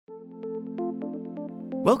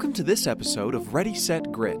Welcome to this episode of Ready,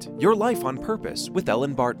 Set, Grit, Your Life on Purpose with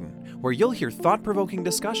Ellen Barton, where you'll hear thought-provoking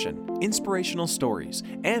discussion, inspirational stories,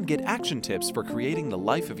 and get action tips for creating the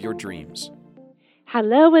life of your dreams.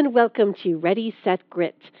 Hello and welcome to Ready, Set,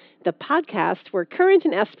 Grit, the podcast where current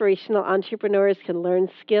and aspirational entrepreneurs can learn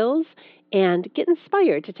skills and get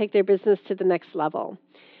inspired to take their business to the next level.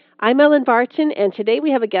 I'm Ellen Barton, and today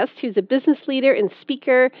we have a guest who's a business leader and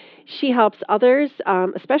speaker. She helps others,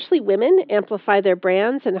 especially women, amplify their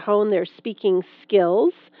brands and hone their speaking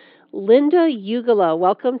skills. Linda Uggala,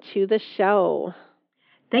 welcome to the show.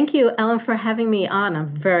 Thank you, Ellen, for having me on.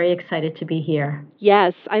 I'm very excited to be here.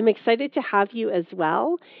 Yes, I'm excited to have you as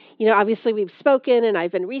well. You know, obviously we've spoken and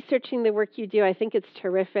I've been researching the work you do. I think it's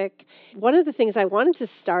terrific. One of the things I wanted to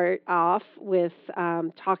start off with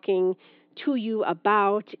talking to you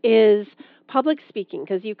about is public speaking,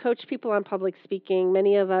 because you coach people on public speaking.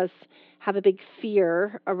 Many of us have a big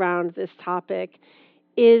fear around this topic.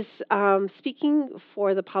 Is speaking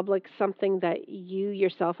for the public something that you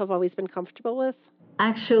yourself have always been comfortable with?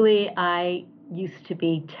 Actually, I used to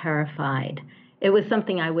be terrified. It was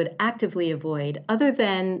something I would actively avoid, other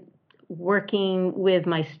than working with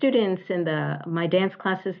my students in my dance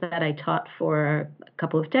classes that I taught for a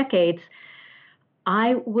couple of decades.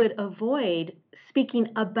 I would avoid speaking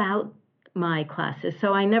about my classes.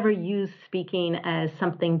 So I never used speaking as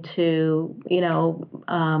something to,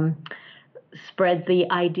 spread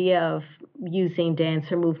the idea of using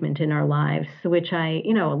dance or movement in our lives, which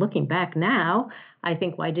looking back now, I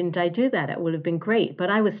think, why didn't I do that? It would have been great,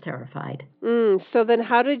 but I was terrified. So then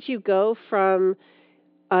how did you go from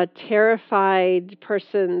a terrified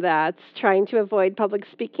person that's trying to avoid public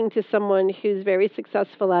speaking to someone who's very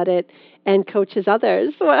successful at it and coaches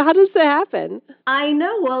others? How does that happen? I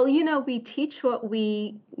know. Well, we teach what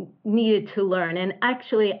we needed to learn. And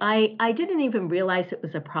actually, I didn't even realize it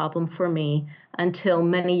was a problem for me until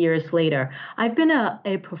many years later. I've been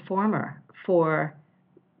a performer for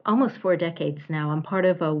almost 4 decades now. I'm part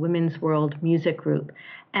of a Women's World music group.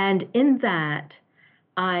 And in that,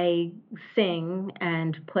 I sing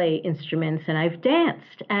and play instruments, and I've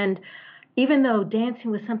danced. And even though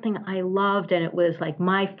dancing was something I loved and it was like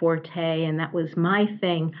my forte and that was my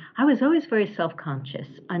thing, I was always very self-conscious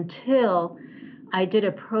until I did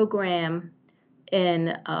a program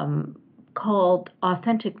called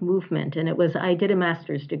Authentic Movement. And I did a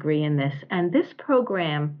master's degree in this. And this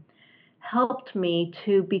program helped me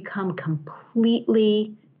to become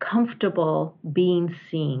completely comfortable being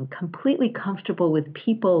seen, completely comfortable with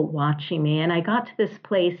people watching me. And I got to this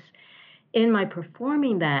place in my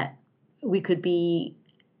performing that we could be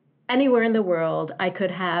anywhere in the world. I could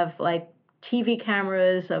have like TV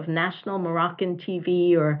cameras of national Moroccan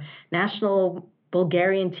TV or national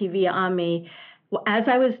Bulgarian TV on me as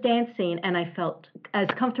I was dancing, and I felt as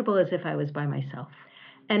comfortable as if I was by myself.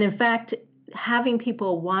 And in fact, having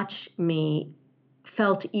people watch me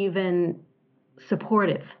felt even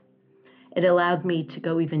supportive. It allowed me to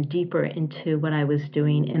go even deeper into what I was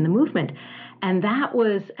doing in the movement. And that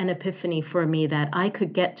was an epiphany for me, that I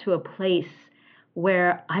could get to a place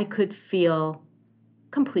where I could feel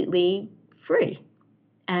completely free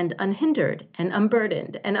and unhindered and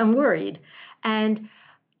unburdened and unworried. And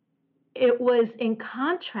it was in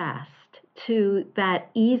contrast to that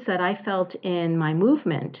ease that I felt in my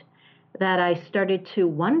movement that I started to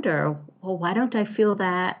wonder, well, why don't I feel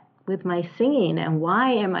that with my singing, and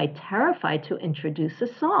why am I terrified to introduce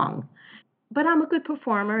a song? But I'm a good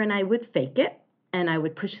performer, and I would fake it, and I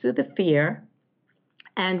would push through the fear.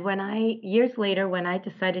 And years later, when I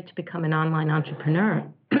decided to become an online entrepreneur,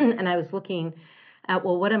 and I was looking at,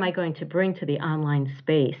 well, what am I going to bring to the online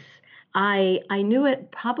space? I knew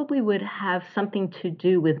it probably would have something to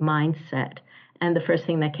do with mindset. And the first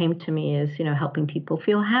thing that came to me is, helping people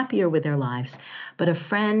feel happier with their lives. But a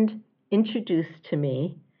friend introduced to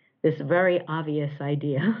me this very obvious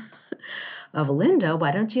idea of, Linda,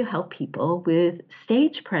 why don't you help people with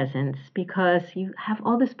stage presence? Because you have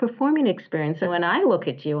all this performing experience. And when I look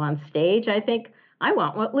at you on stage, I think, I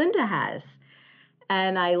want what Linda has.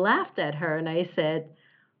 And I laughed at her and I said,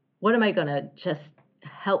 what am I going to just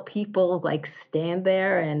help people like stand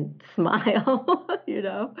there and smile,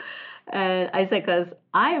 And I said, because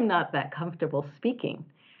I am not that comfortable speaking.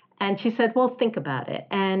 And she said, well, think about it.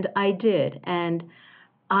 And I did. And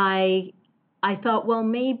I thought, well,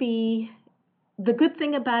 maybe the good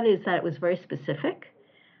thing about it is that it was very specific,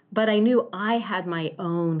 but I knew I had my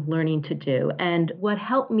own learning to do. And what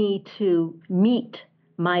helped me to meet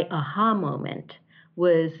my aha moment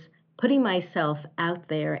was putting myself out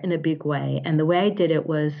there in a big way. And the way I did it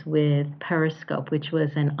was with Periscope, which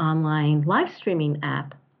was an online live streaming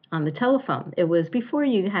app on the telephone. It was before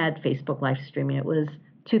you had Facebook live streaming. It was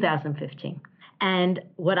 2015. And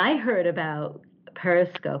what I heard about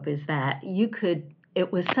Periscope is that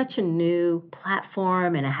it was such a new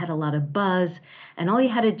platform and it had a lot of buzz. And all you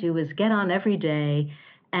had to do was get on every day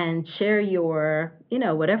and share your,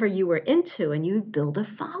 whatever you were into, and you'd build a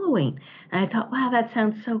following. And I thought, wow, that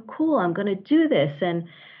sounds so cool. I'm going to do this. And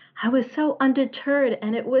I was so undeterred,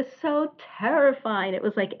 and it was so terrifying. It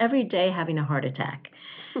was like every day having a heart attack.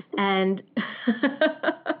 And,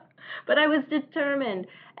 but I was determined.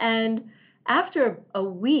 And after a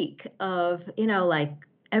week of,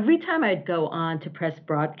 every time I'd go on to press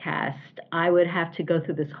broadcast, I would have to go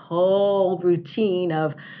through this whole routine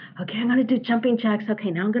of, okay, I'm going to do jumping jacks.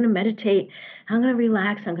 Okay, now I'm going to meditate. I'm going to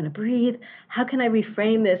relax. I'm going to breathe. How can I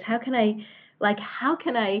reframe this? How can I,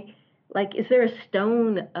 is there a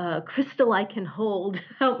stone, crystal I can hold to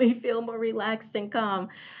help me feel more relaxed and calm?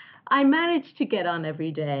 I managed to get on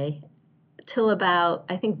every day till about,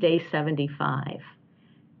 I think, day 75.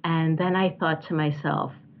 And then I thought to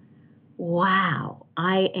myself, wow,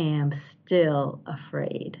 I am still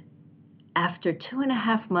afraid. After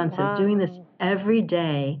 2.5 months of doing this every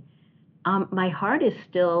day, my heart is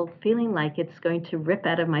still feeling like it's going to rip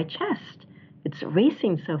out of my chest. It's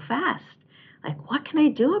racing so fast. Like, what can I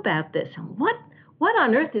do about this? And what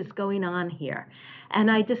on earth is going on here? And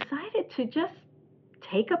I decided to just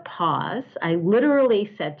take a pause. I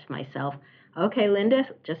literally said to myself, okay, Linda,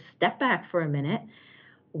 just step back for a minute.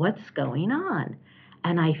 What's going on?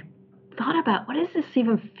 And I thought about, what does this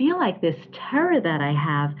even feel like, this terror that I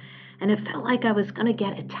have? And it felt like I was going to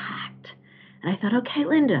get attacked. And I thought, okay,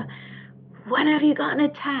 Linda, when have you gotten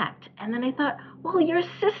attacked? And then I thought, well, your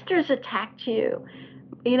sisters attacked you.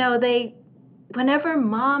 Whenever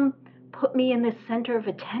Mom put me in the center of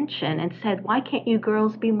attention and said, why can't you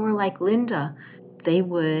girls be more like Linda? They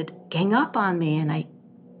would gang up on me. And I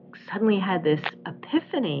suddenly had this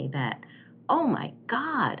epiphany that, oh my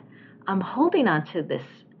God, I'm holding on to this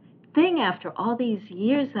thing after all these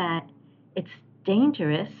years that it's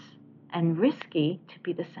dangerous and risky to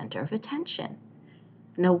be the center of attention.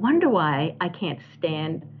 No wonder why I can't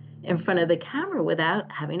stand in front of the camera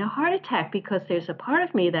without having a heart attack, because there's a part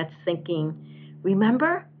of me that's thinking,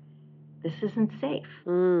 remember, this isn't safe.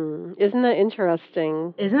 Isn't that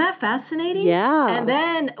interesting? Isn't that fascinating? Yeah. And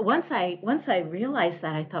then once I realized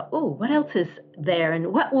that, I thought, oh, what else is there?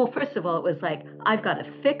 And well, first of all, it was like, I've got to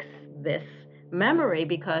fix this memory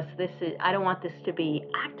because I don't want this to be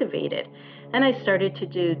activated. And I started to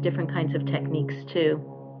do different kinds of techniques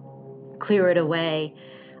to clear it away.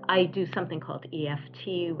 I do something called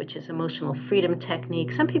EFT, which is emotional freedom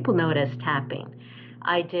technique. Some people know it as tapping.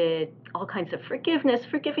 I did all kinds of forgiveness,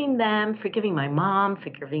 forgiving them, forgiving my mom,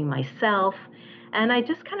 forgiving myself. And I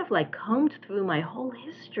just kind of combed through my whole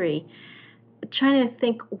history, trying to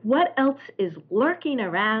think what else is lurking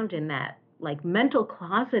around in that mental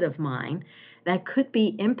closet of mine that could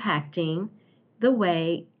be impacting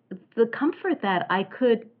the comfort that I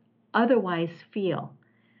could otherwise feel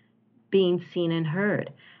being seen and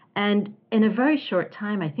heard. And in a very short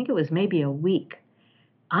time, I think it was maybe a week,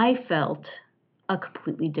 I felt a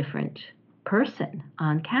completely different person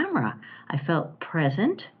on camera. I felt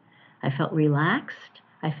present. I felt relaxed.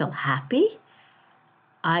 I felt happy.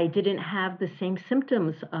 I didn't have the same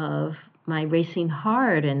symptoms of my racing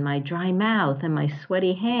heart and my dry mouth and my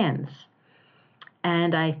sweaty hands.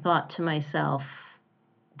 And I thought to myself,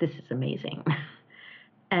 this is amazing.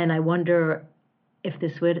 And I wonder if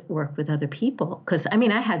this would work with other people. Because,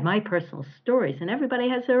 I had my personal stories, and everybody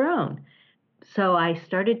has their own. So I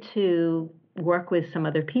started to work with some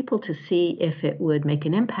other people to see if it would make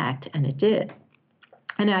an impact, and it did.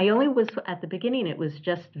 And at the beginning, it was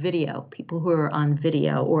just video, people who are on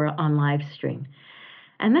video or on live stream.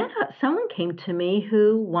 And then someone came to me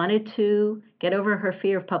who wanted to get over her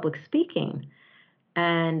fear of public speaking.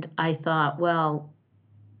 And I thought, well,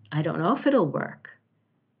 I don't know if it'll work,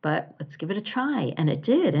 but let's give it a try. And it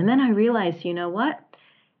did. And then I realized, you know what?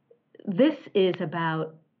 This is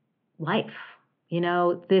about life.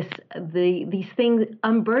 These things,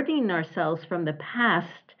 unburdening ourselves from the past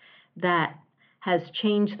that has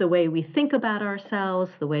changed the way we think about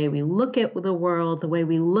ourselves, the way we look at the world, the way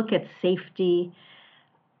we look at safety,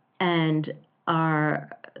 and our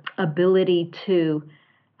ability to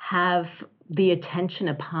have the attention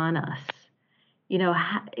upon us.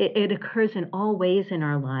 It occurs in all ways in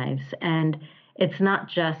our lives. And it's not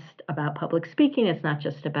just about public speaking. It's not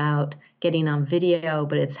just about getting on video,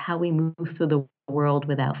 but it's how we move through the world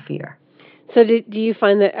without fear. So do you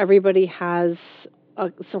find that everybody has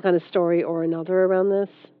some kind of story or another around this?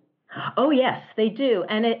 Oh, yes, they do.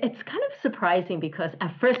 And it's kind of surprising because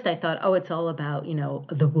at first I thought, oh, it's all about,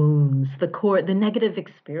 the wounds, the negative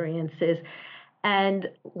experiences. And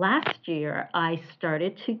last year, I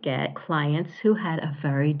started to get clients who had a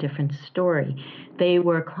very different story. They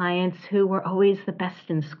were clients who were always the best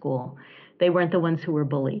in school. They weren't the ones who were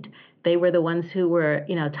bullied. They were the ones who were,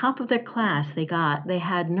 top of their class. They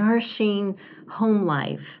had nourishing home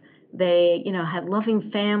life. They, had loving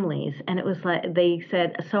families. And it was like they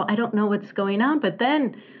said, so I don't know what's going on. But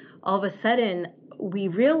then all of a sudden, we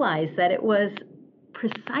realized that it was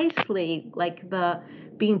precisely like the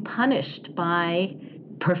being punished by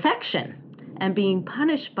perfection and being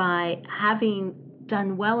punished by having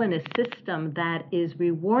done well in a system that is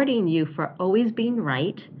rewarding you for always being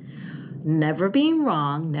right, never being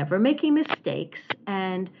wrong, never making mistakes,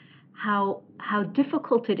 and how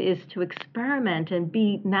difficult it is to experiment and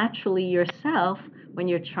be naturally yourself when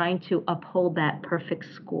you're trying to uphold that perfect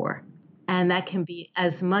score. And that can be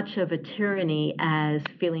as much of a tyranny as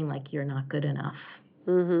feeling like you're not good enough.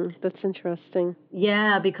 That's interesting.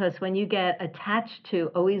 Yeah, because when you get attached to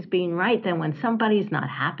always being right, then when somebody's not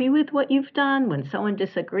happy with what you've done, when someone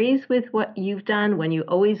disagrees with what you've done, when you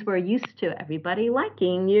always were used to everybody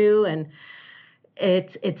liking you, and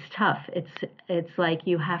it's tough. It's like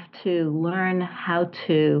you have to learn how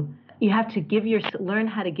to learn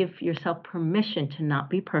how to give yourself permission to not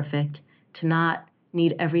be perfect, to not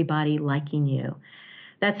need everybody liking you.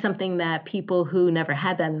 That's something that people who never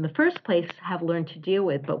had that in the first place have learned to deal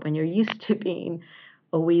with. But when you're used to being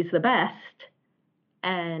always the best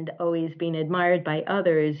and always being admired by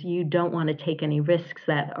others, you don't want to take any risks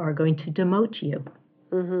that are going to demote you.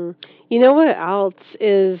 You know what else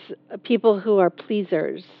is people who are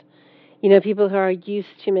pleasers? People who are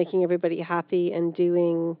used to making everybody happy and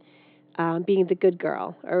being the good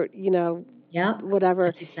girl, or Yeah,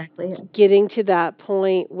 whatever. that's exactly it. Getting to that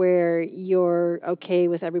point where you're okay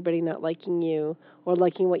with everybody not liking you or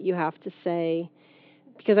liking what you have to say.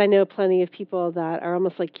 Because I know plenty of people that are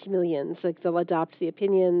almost like chameleons, like they'll adopt the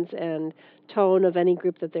opinions and tone of any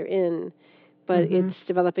group that they're in, but it's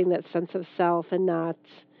developing that sense of self and not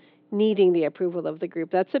needing the approval of the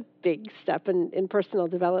group. That's a big step in personal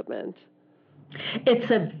development.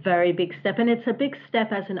 It's a very big step, and it's a big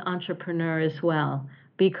step as an entrepreneur as well,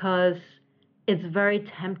 because it's very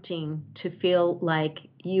tempting to feel like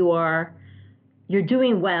you're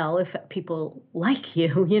doing well if people like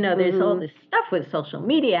you. There's all this stuff with social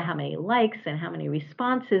media, how many likes and how many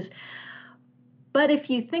responses. But if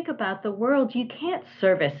you think about the world, you can't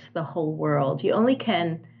service the whole world. You only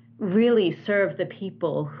can really serve the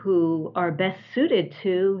people who are best suited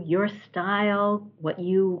to your style,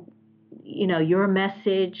 your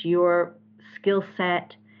message, your skill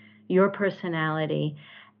set, your personality.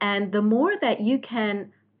 And the more that you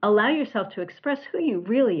can allow yourself to express who you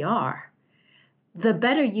really are, the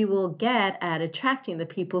better you will get at attracting the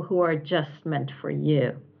people who are just meant for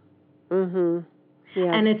you.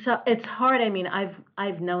 Yeah. And it's hard. I mean,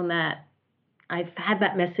 I've known that. I've had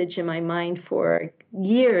that message in my mind for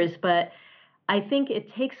years, but I think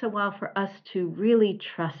it takes a while for us to really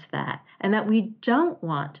trust that, and that we don't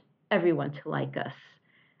want everyone to like us.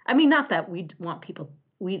 I mean, not that we want people,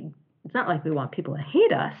 it's not like we want people to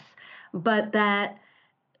hate us, but that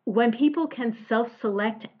when people can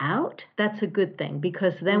self-select out, that's a good thing,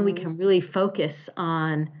 because then we can really focus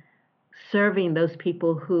on serving those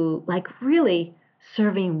people who, like, really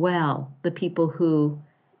serving well the people who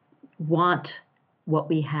want what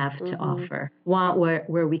we have to offer, want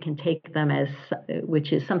where we can take them, as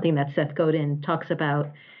which is something that Seth Godin talks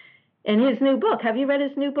about in his new book. Have you read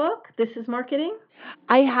his new book, This is Marketing?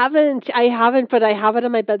 I haven't, but I have it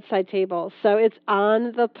on my bedside table, so it's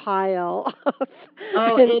on the pile.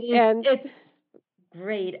 It's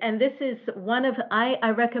great. And this is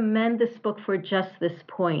I recommend this book for just this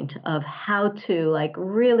point of how to, like,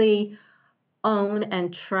 really own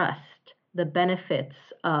and trust the benefits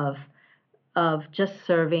of just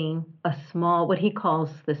serving a small, what he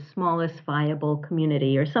calls the smallest viable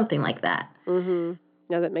community, or something like that. No,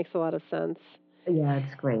 that makes a lot of sense. Yeah,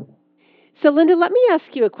 it's great. So, Linda, let me ask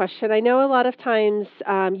you a question. I know a lot of times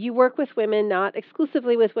you work with women, not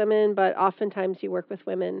exclusively with women, but oftentimes you work with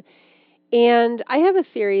women. And I have a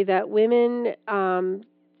theory that women,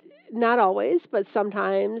 not always, but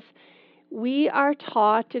sometimes, we are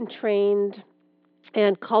taught and trained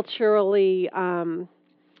and culturally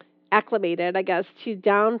acclimated, I guess, to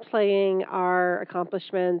downplaying our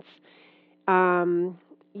accomplishments, um,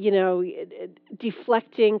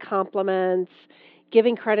 deflecting compliments,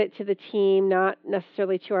 giving credit to the team, not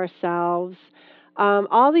necessarily to ourselves.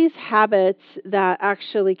 All these habits that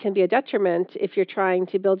actually can be a detriment if you're trying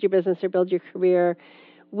to build your business or build your career.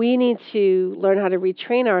 We need to learn how to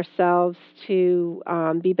retrain ourselves to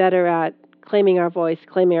be better at claiming our voice,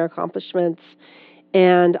 claiming our accomplishments,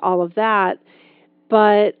 and all of that.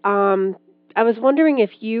 But I was wondering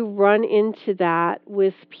if you run into that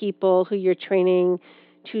with people who you're training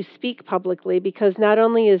to speak publicly, because not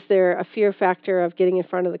only is there a fear factor of getting in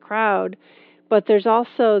front of the crowd, but there's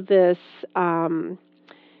also this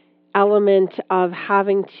element of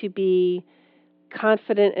having to be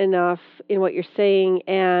confident enough in what you're saying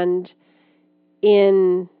and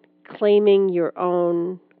in claiming your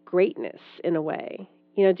own greatness in a way.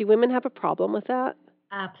 Do women have a problem with that?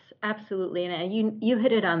 Absolutely. And you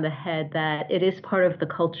hit it on the head that it is part of the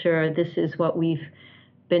culture. This is what we've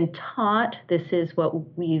been taught. This is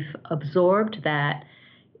what we've absorbed, that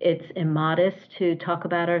it's immodest to talk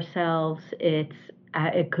about ourselves. It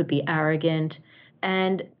could be arrogant.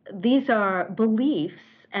 And these are beliefs,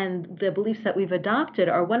 and the beliefs that we've adopted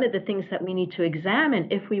are one of the things that we need to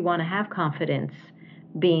examine if we want to have confidence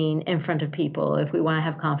being in front of people, if we want to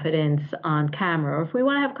have confidence on camera, or if we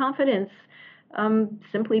want to have confidence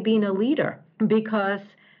simply being a leader. Because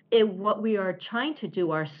what we are trying to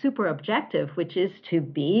do, our super objective, which is to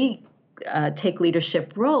take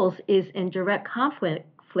leadership roles, is in direct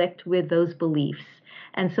conflict with those beliefs.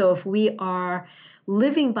 And so if we are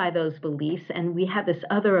living by those beliefs and we have this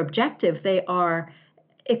other objective,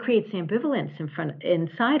 it creates ambivalence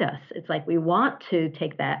inside us. It's like we want to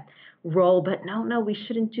take that role, but no, we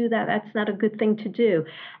shouldn't do that. That's not a good thing to do.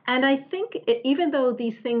 And I think even though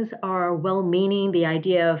these things are well-meaning, the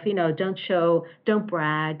idea of, don't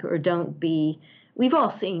brag or don't be, we've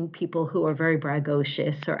all seen people who are very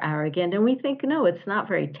braggadocious or arrogant, and we think, no, it's not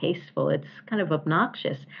very tasteful. It's kind of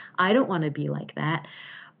obnoxious. I don't want to be like that.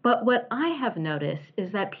 But what I have noticed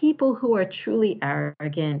is that people who are truly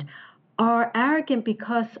arrogant are arrogant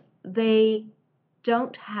because they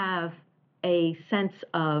don't have a sense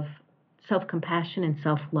of self-compassion and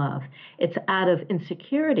self-love. It's out of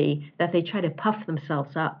insecurity that they try to puff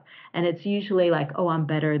themselves up. And it's usually like, oh, I'm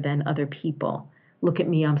better than other people. Look at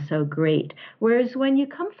me, I'm so great. Whereas when you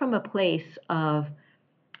come from a place of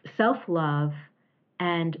self-love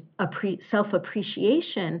and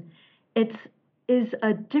self-appreciation, it is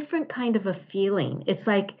a different kind of a feeling. It's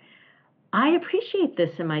like, I appreciate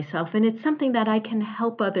this in myself, and it's something that I can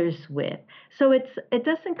help others with. So it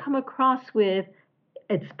doesn't come across with,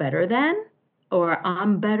 it's better than, or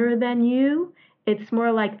I'm better than you. It's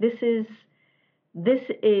more like, this is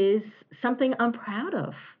something I'm proud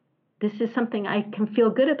of. This is something I can feel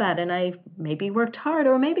good about, and I maybe worked hard,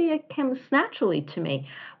 or maybe it comes naturally to me.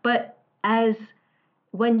 But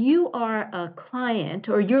when you are a client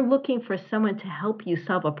or you're looking for someone to help you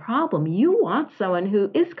solve a problem, you want someone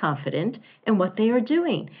who is confident in what they are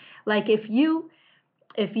doing. Like if you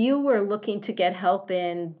were looking to get help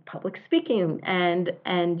in public speaking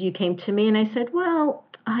and you came to me and I said, well,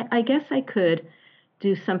 I guess I could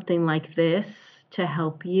do something like this to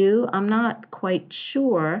help you. I'm not quite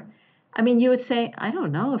sure. I mean, you would say, I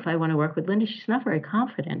don't know if I want to work with Linda. She's not very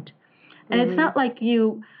confident. And It's not like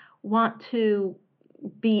you want to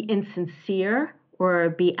be insincere or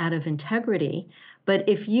be out of integrity. But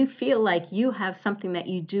if you feel like you have something that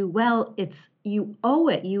you do well, you owe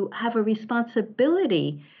it. You have a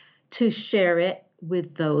responsibility to share it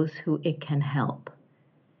with those who it can help.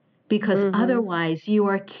 Because otherwise you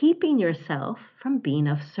are keeping yourself from being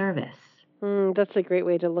of service. That's a great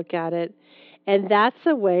way to look at it. And that's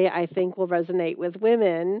a way I think will resonate with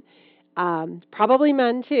women, probably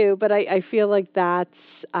men too, but I feel like that's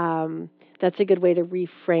a good way to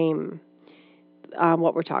reframe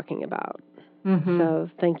what we're talking about. So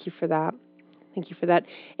thank you for that. Thank you for that.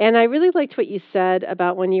 And I really liked what you said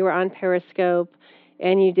about when you were on Periscope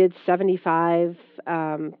and you did 75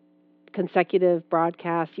 consecutive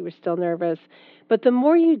broadcasts, you were still nervous. But the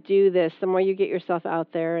more you do this, the more you get yourself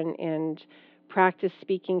out there and practice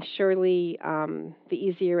speaking, surely the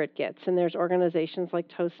easier it gets. And there's organizations like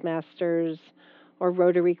Toastmasters or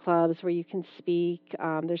Rotary clubs where you can speak.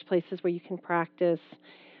 There's places where you can practice.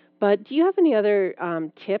 But do you have any other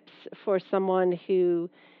tips for someone who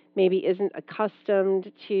maybe isn't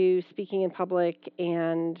accustomed to speaking in public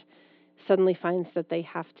and suddenly finds that they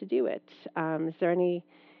have to do it? Is there any,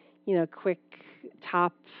 quick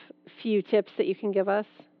top few tips that you can give us?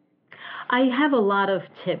 I have a lot of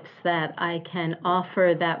tips that I can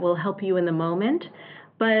offer that will help you in the moment.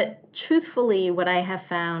 But truthfully, what I have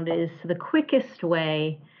found is the quickest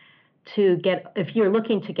way if you're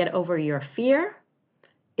looking to get over your fear,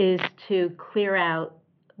 is to clear out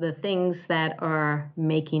the things that are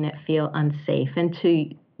making it feel unsafe and to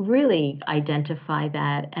really identify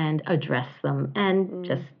that and address them and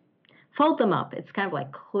just fold them up. It's kind of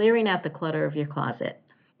like clearing out the clutter of your closet.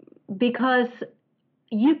 Because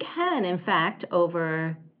you can, in fact,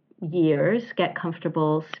 over years get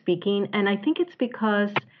comfortable speaking. And I think it's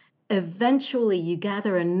because eventually you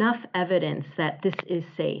gather enough evidence that this is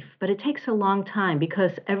safe. But it takes a long time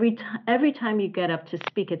because every time you get up to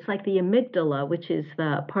speak, it's like the amygdala, which is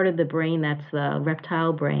the part of the brain that's the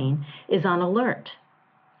reptile brain, is on alert.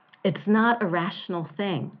 It's not a rational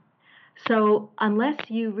thing. So unless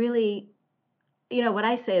you really, what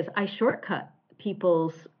I say is I shortcut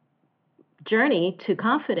people's journey to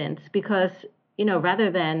confidence because,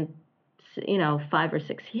 rather than, 5 or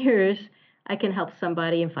 6 years, I can help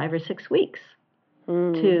somebody in 5 or 6 weeks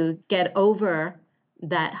to get over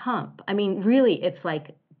that hump. I mean, really, it's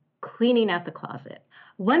like cleaning out the closet.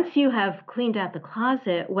 Once you have cleaned out the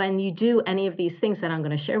closet, when you do any of these things that I'm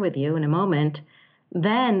going to share with you in a moment,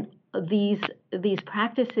 then these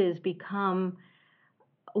practices become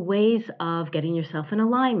ways of getting yourself in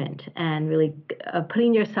alignment and really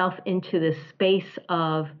putting yourself into this space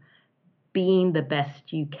of being the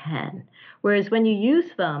best you can. Whereas when you use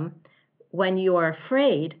them, when you are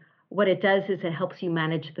afraid, what it does is it helps you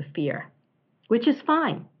manage the fear, which is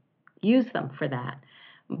fine. Use them for that.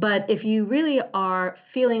 But if you really are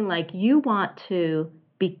feeling like you want to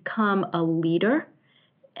become a leader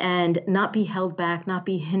and not be held back, not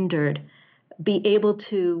be hindered, be able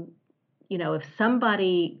to, if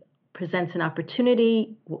somebody presents an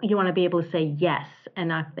opportunity, you want to be able to say yes and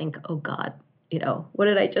not think, oh God, what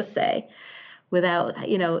did I just say? Without,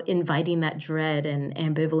 inviting that dread and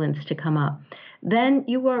ambivalence to come up, then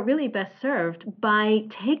you are really best served by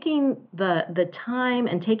taking the time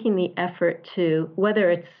and taking the effort to, whether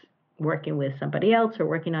it's working with somebody else or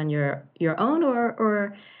working on your own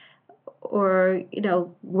or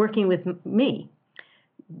working with me,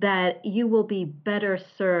 that you will be better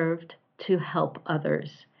served to help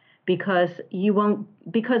others because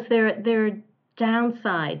there are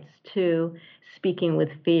downsides to speaking with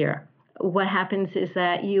fear. What happens is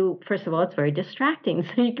that first of all, it's very distracting.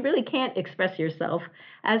 So you really can't express yourself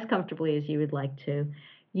as comfortably as you would like to.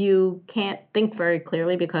 You can't think very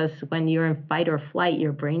clearly because when you're in fight or flight,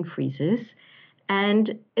 your brain freezes.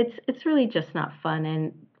 And it's really just not fun.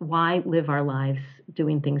 And why live our lives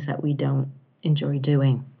doing things that we don't enjoy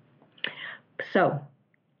doing? So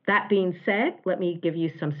that being said, let me give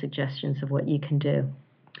you some suggestions of what you can do.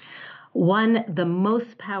 One, the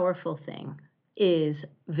most powerful thing is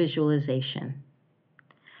visualization.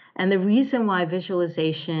 And the reason why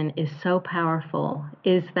visualization is so powerful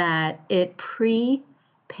is that it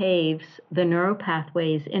pre-paves the neural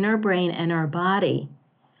pathways in our brain and our body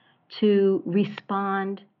to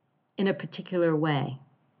respond in a particular way.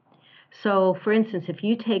 So, for instance, if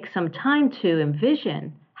you take some time to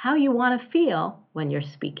envision how you want to feel when you're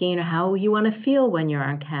speaking or how you want to feel when you're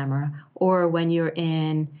on camera or when you're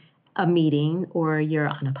in a meeting or you're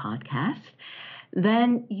on a podcast,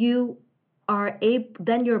 then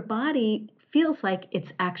then your body feels like it's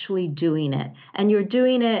actually doing it, and you're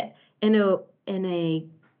doing it in a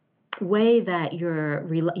way that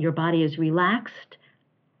your body is relaxed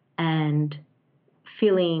and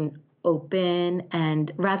feeling open,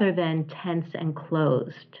 and rather than tense and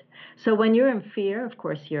closed. So when you're in fear, of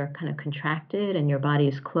course, you're kind of contracted and your body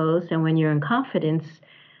is closed, and when you're in confidence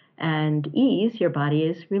and ease, your body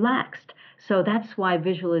is relaxed. So that's why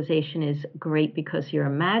visualization is great, because you're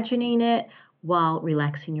imagining it while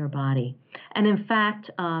relaxing your body. And in fact,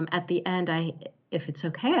 at the end, if it's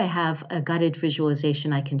okay, I have a guided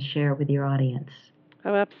visualization I can share with your audience.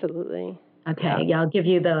 Oh, absolutely. Okay, yeah, I'll give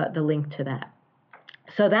you the link to that.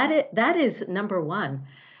 So that is number one.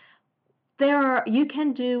 You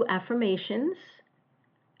can do affirmations.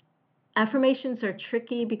 Affirmations are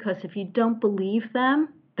tricky because if you don't believe them,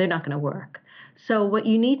 they're not going to work. So what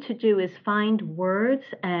you need to do is find words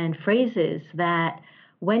and phrases that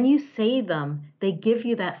when you say them, they give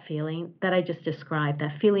you that feeling that I just described,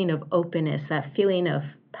 that feeling of openness, that feeling of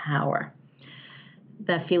power,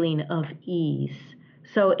 that feeling of ease.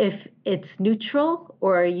 So if it's neutral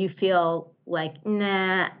or you feel like,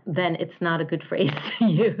 nah, then it's not a good phrase to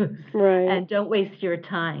use. Right. And don't waste your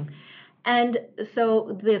time. And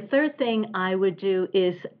so the third thing I would do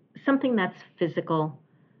is something that's physical.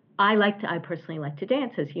 I personally like to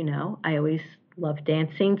dance, as you know. I always love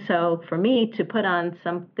dancing. So for me to put on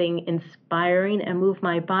something inspiring and move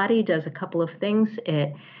my body does a couple of things.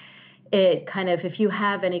 It kind of, if you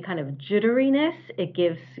have any kind of jitteriness, it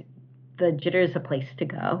gives the jitters a place to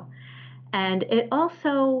go. And it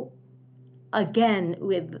also, again,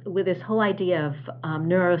 with this whole idea of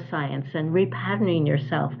neuroscience and repatterning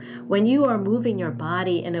yourself, when you are moving your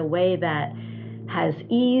body in a way that has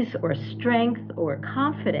ease or strength or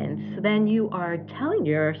confidence, then you are telling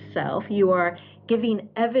yourself, you are giving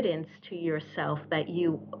evidence to yourself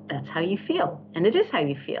that's how you feel. And it is how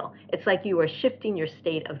you feel. It's like you are shifting your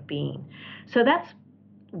state of being. So that's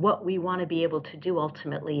what we want to be able to do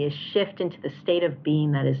ultimately is shift into the state of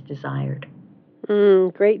being that is desired.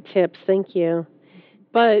 Great tips. Thank you.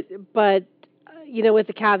 But with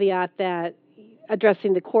the caveat that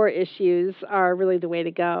addressing the core issues are really the way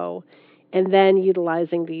to go, and then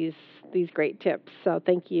utilizing these great tips. So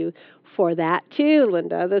thank you for that too,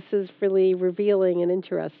 Linda. This is really revealing and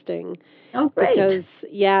interesting. Oh, great. Because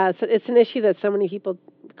it's an issue that so many people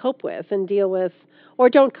cope with and deal with, or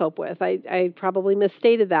don't cope with. I probably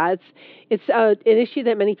misstated that. It's an issue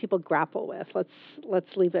that many people grapple with.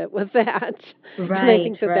 Let's leave it with that. Right. And I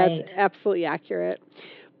think right. that's absolutely accurate.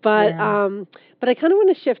 But but I kind of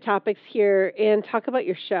want to shift topics here and talk about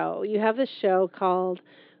your show. You have this show called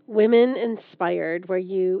Women Inspired, where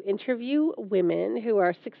you interview women who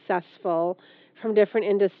are successful from different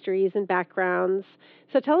industries and backgrounds.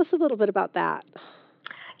 So tell us a little bit about that.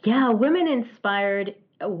 Yeah, Women Inspired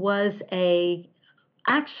was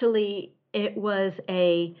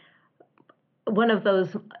one of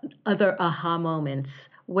those other aha moments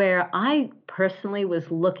where I personally was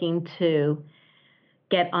looking to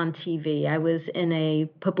get on TV. I was in a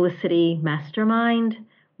publicity mastermind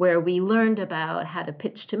where we learned about how to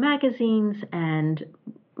pitch to magazines and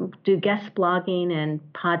do guest blogging and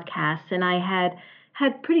podcasts. And I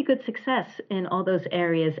had pretty good success in all those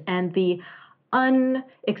areas. And the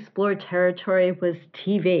unexplored territory was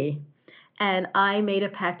TV. And I made a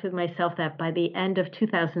pact with myself that by the end of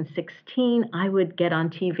 2016, I would get on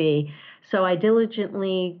TV. So I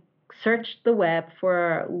diligently searched the web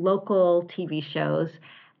for local TV shows.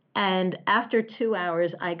 And after 2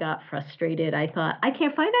 hours, I got frustrated. I thought, I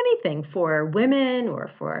can't find anything for women or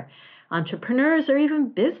for entrepreneurs or even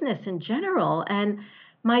business in general. And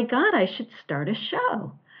my God, I should start a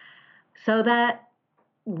show so that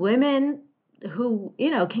women who,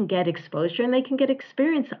 can get exposure and they can get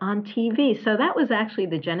experience on TV. So that was actually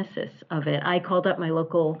the genesis of it. I called up my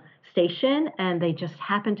local station and they just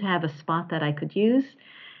happened to have a spot that I could use.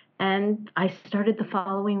 And I started the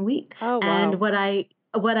following week. Oh, wow. And what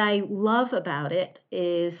I love about it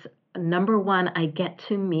is, number one, I get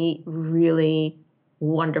to meet really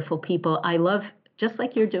wonderful people. I love, just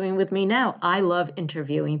like you're doing with me now, I love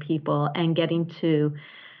interviewing people and getting to,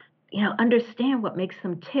 understand what makes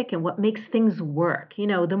them tick and what makes things work.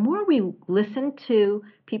 The more we listen to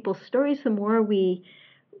people's stories, the more we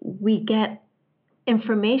get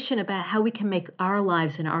information about how we can make our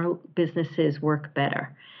lives and our businesses work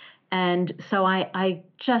better. And so I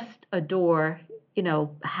just adore,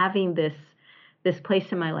 having this place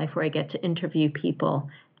in my life where I get to interview people.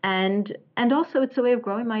 And also it's a way of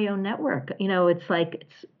growing my own network.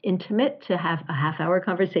 It's intimate to have a half-hour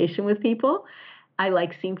conversation with people. I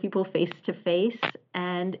like seeing people face to face,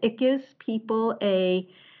 and it gives people a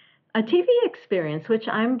TV experience, which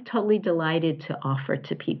I'm totally delighted to offer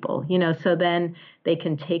to people, so then they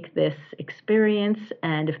can take this experience,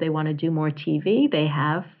 and if they want to do more TV, they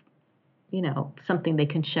have, something they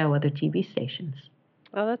can show other TV stations.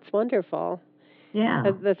 Oh, that's wonderful. Yeah.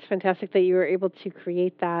 That's fantastic that you were able to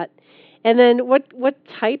create that. And then what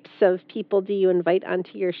types of people do you invite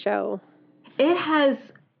onto your show? It has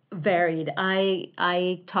varied.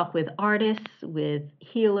 I talk with artists, with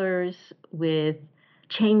healers, with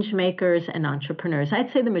change makers and entrepreneurs.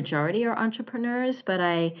 I'd say the majority are entrepreneurs, but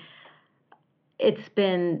it's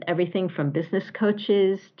been everything from business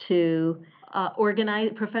coaches to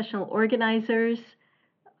professional organizers,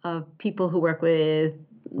 people who work with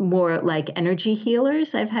more like energy healers.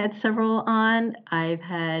 I've had several on. I've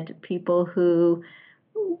had people who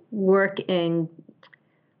work in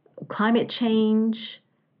climate change,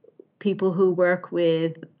 people who work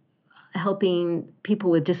with helping people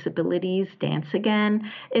with disabilities dance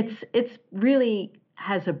again. It's really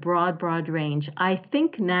has a broad range. I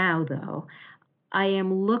think now, though, I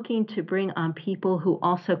am looking to bring on people who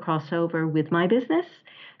also cross over with my business.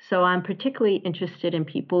 So I'm particularly interested in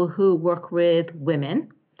people who work with women,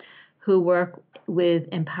 who work with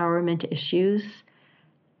empowerment issues,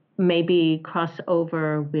 maybe cross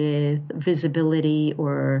over with visibility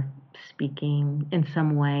or speaking in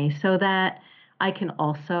some way, so that I can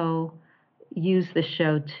also use the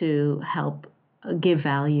show to help give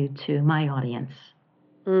value to my audience.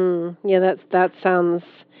 Yeah, that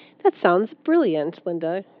sounds brilliant,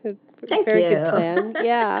 Linda. Thank Very you. good plan.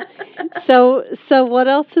 Yeah. So what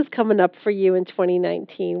else is coming up for you in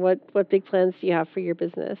 2019? What big plans do you have for your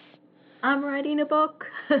business? I'm writing a book.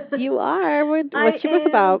 You are. What's your book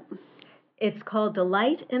about? It's called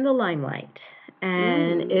Delight in the Limelight.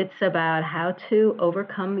 And it's about how to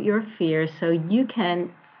overcome your fears so you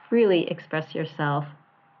can really express yourself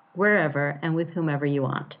wherever and with whomever you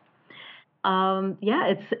want.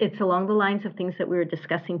 It's along the lines of things that we were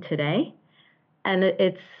discussing today. And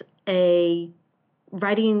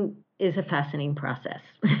writing is a fascinating process.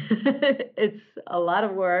 It's a lot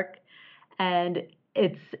of work, and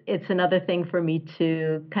it's another thing for me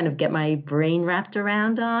to kind of get my brain wrapped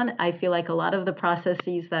around on. I feel like a lot of the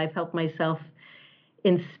processes that I've helped myself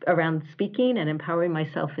around speaking and empowering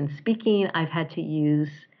myself in speaking, I've had to use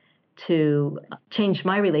to change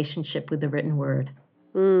my relationship with the written word.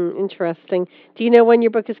 Interesting. Do you know when your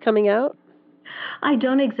book is coming out? I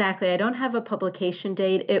don't exactly. I don't have a publication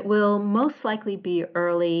date. It will most likely be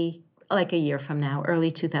early, like a year from now, early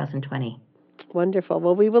 2020. Wonderful.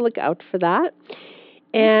 Well, we will look out for that.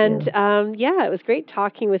 And it was great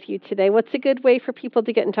talking with you today. What's a good way for people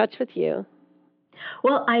to get in touch with you?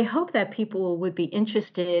 Well, I hope that people would be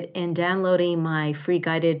interested in downloading my free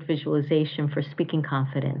guided visualization for speaking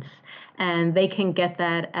confidence. And they can get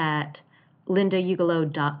that at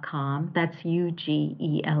lindaugelow.com. That's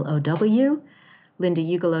UGELOW,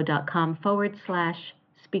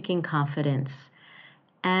 lindaugelow.com/speaking confidence.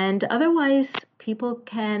 And otherwise, people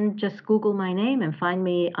can just Google my name and find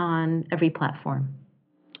me on every platform.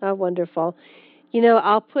 Oh, wonderful. You know,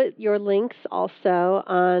 I'll put your links also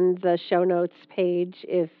on the show notes page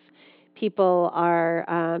if people are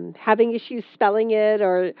having issues spelling it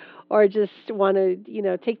or just want to,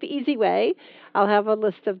 take the easy way. I'll have a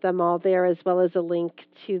list of them all there, as well as a link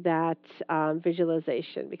to that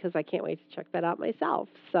visualization, because I can't wait to check that out myself.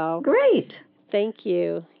 So great. Thank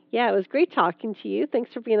you. Yeah, it was great talking to you.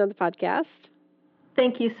 Thanks for being on the podcast.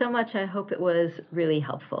 Thank you so much. I hope it was really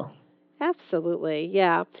helpful. Absolutely.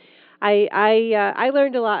 Yeah. I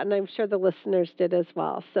learned a lot, and I'm sure the listeners did as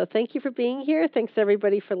well. So thank you for being here. Thanks,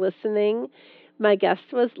 everybody, for listening. My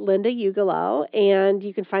guest was Linda Ugelow, and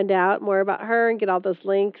you can find out more about her and get all those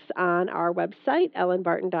links on our website,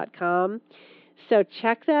 ellenbarton.com. So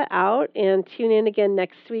check that out and tune in again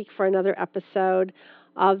next week for another episode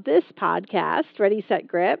of this podcast, Ready, Set,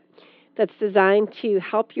 Grit, that's designed to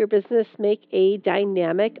help your business make a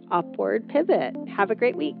dynamic upward pivot. Have a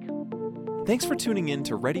great week. Thanks for tuning in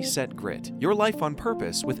to Ready, Set, Grit, Your Life on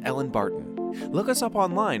Purpose with Ellen Barton. Look us up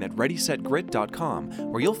online at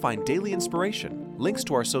ReadySetGrit.com, where you'll find daily inspiration, links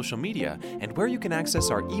to our social media, and where you can access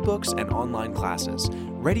our ebooks and online classes.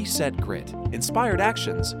 Ready, Set, Grit. Inspired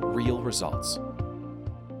actions, real results.